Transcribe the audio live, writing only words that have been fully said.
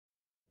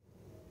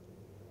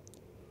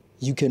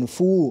You can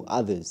fool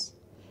others,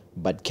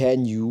 but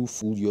can you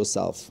fool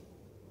yourself?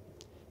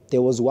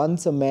 There was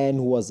once a man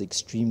who was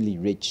extremely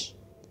rich.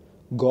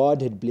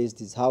 God had blessed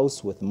his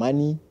house with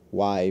money,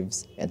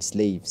 wives, and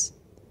slaves.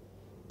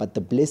 But the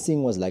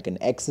blessing was like an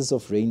excess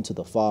of rain to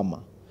the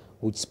farmer,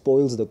 which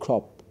spoils the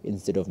crop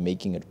instead of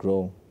making it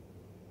grow.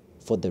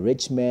 For the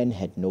rich man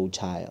had no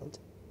child.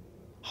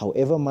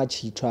 However much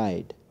he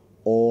tried,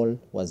 all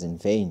was in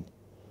vain,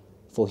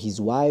 for his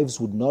wives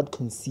would not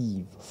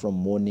conceive from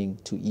morning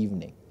to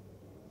evening.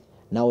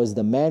 Now as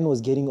the man was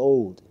getting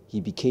old,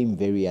 he became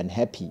very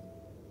unhappy.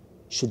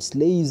 Should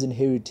slaves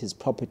inherit his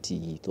property,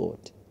 he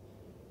thought?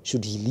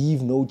 Should he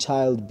leave no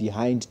child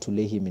behind to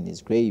lay him in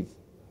his grave?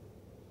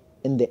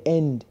 In the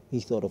end, he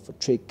thought of a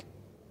trick.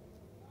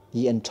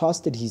 He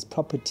entrusted his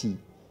property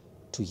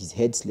to his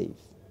head slave.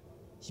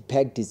 He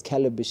packed his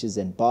calabashes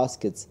and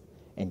baskets,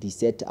 and he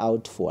set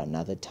out for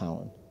another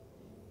town.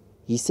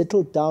 He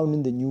settled down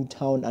in the new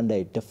town under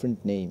a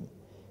different name,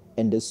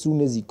 and as soon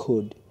as he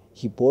could,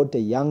 he bought a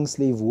young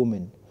slave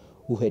woman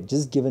who had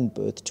just given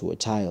birth to a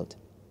child.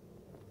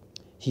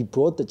 He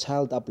brought the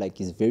child up like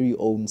his very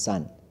own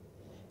son,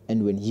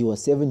 and when he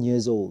was 7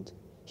 years old,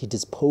 he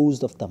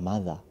disposed of the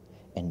mother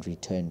and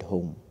returned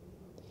home.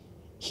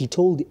 He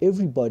told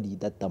everybody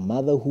that the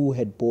mother who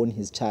had borne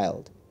his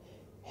child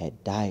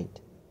had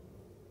died.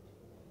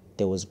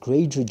 There was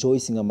great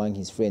rejoicing among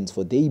his friends,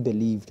 for they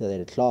believed that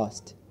at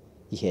last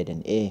he had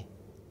an heir.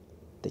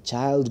 The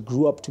child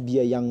grew up to be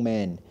a young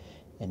man,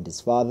 and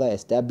his father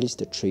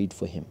established a trade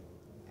for him.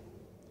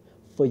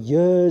 For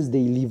years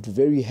they lived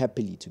very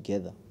happily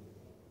together.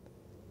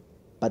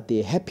 But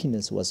their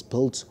happiness was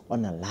built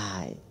on a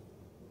lie,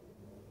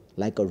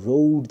 like a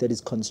road that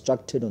is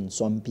constructed on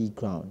swampy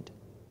ground.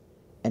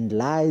 And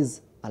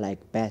lies are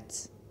like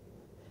bats.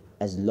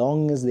 As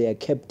long as they are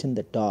kept in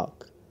the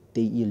dark,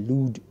 they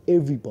elude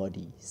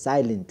everybody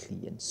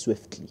silently and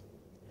swiftly.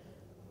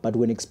 But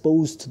when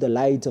exposed to the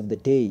light of the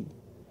day,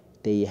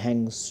 they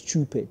hang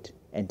stupid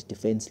and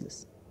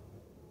defenseless,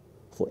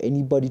 for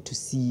anybody to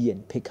see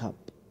and pick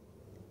up,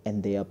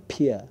 and they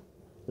appear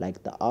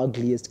like the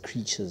ugliest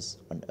creatures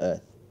on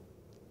earth.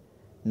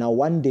 Now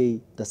one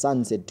day the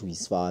son said to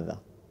his father,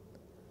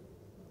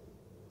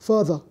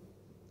 "Father,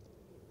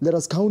 let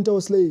us count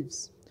our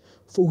slaves,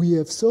 for we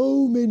have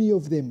so many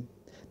of them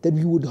that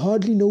we would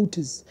hardly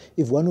notice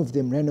if one of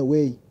them ran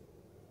away."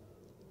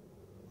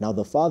 Now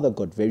the father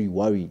got very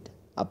worried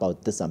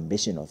about this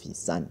ambition of his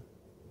son.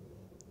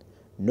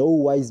 No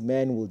wise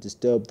man will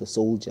disturb the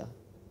soldier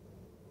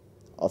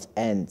of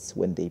ants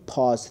when they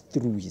pass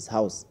through his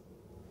house.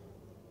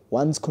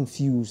 Once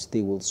confused,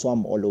 they will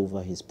swarm all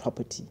over his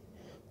property,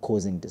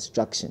 causing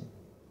destruction.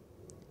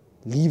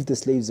 Leave the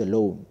slaves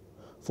alone,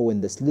 for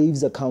when the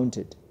slaves are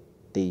counted,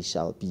 they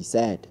shall be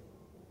sad.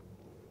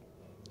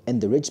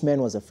 And the rich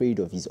man was afraid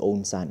of his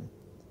own son,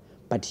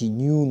 but he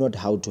knew not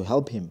how to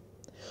help him.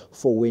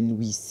 For when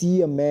we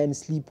see a man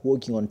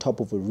sleepwalking on top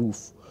of a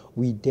roof,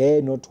 we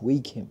dare not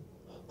wake him,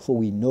 for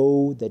we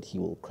know that he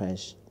will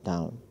crash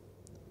down.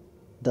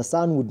 The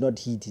son would not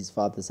heed his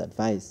father's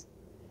advice,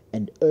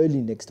 and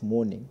early next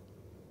morning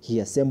he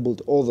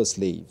assembled all the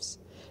slaves,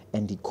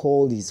 and he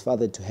called his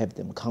father to have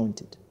them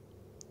counted.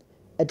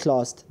 At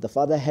last the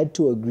father had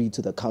to agree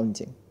to the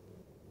counting.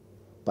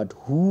 But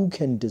who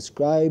can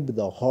describe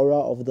the horror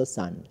of the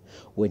son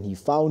when he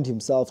found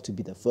himself to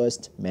be the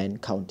first man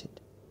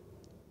counted?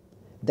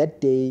 That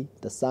day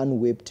the son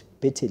wept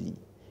bitterly,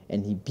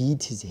 and he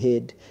beat his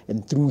head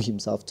and threw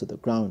himself to the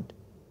ground.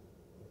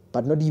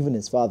 But not even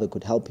his father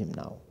could help him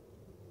now.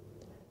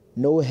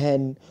 No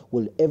hen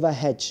will ever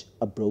hatch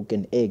a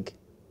broken egg,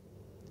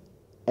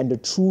 and a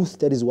truth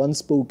that is once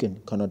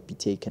spoken cannot be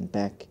taken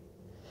back,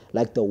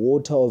 like the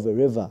water of a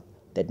river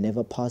that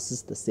never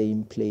passes the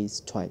same place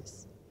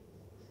twice.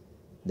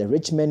 The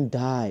rich man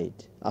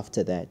died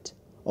after that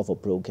of a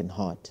broken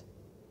heart,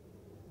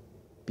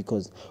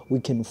 because we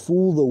can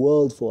fool the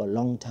world for a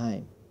long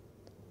time,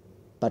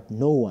 but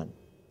no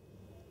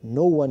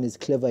one is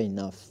clever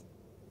enough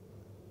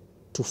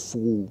to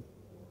fool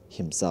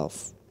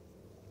himself.